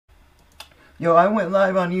Yo, I went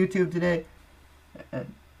live on YouTube today,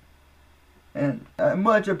 and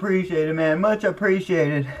much appreciated, man. Much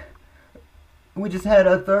appreciated. We just had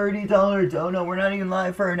a $30 dono. We're not even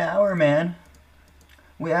live for an hour, man.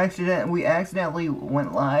 We accidentally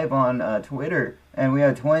went live on Twitter, and we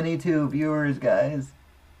had 22 viewers, guys.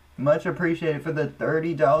 Much appreciated for the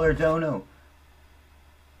 $30 dono.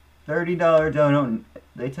 $30 dono.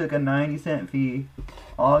 They took a 90-cent fee.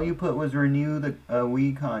 All you put was renew the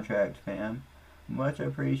weed contract, fam. Much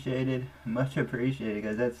appreciated. Much appreciated,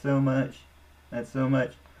 guys. That's so much. That's so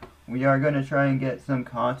much. We are going to try and get some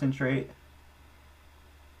concentrate,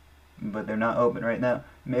 but they're not open right now.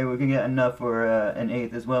 Maybe we can get enough for an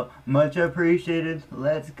eighth as well. Much appreciated.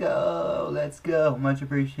 Let's go. Let's go. Much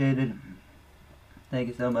appreciated. Thank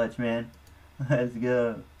you so much, man. Let's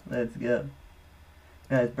go. Let's go.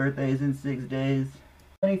 Guys, birthday is in 6 days.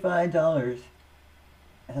 $25.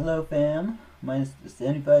 Hello, fam. Minus the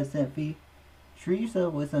 75-cent fee. Treat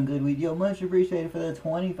yourself with some good weed. Yo, much appreciated for the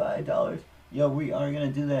 $25. Yo, we are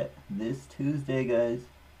going to do that this Tuesday, guys.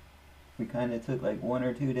 We kind of took like 1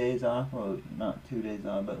 or 2 days off. Well, not 2 days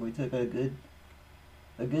off, but we took a good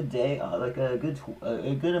day off, like a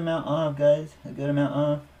good amount off, guys. A good amount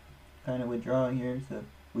off. Kind of withdrawing here, so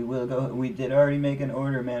we will go. We did already make an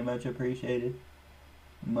order, man. Much appreciated.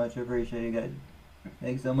 Much appreciated, guys.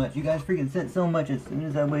 Thanks so much. You guys freaking sent so much as soon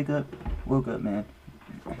as I woke up, man.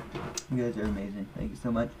 You guys are amazing. Thank you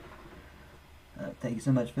so much. Thank you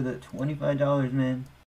so much for the $25, man.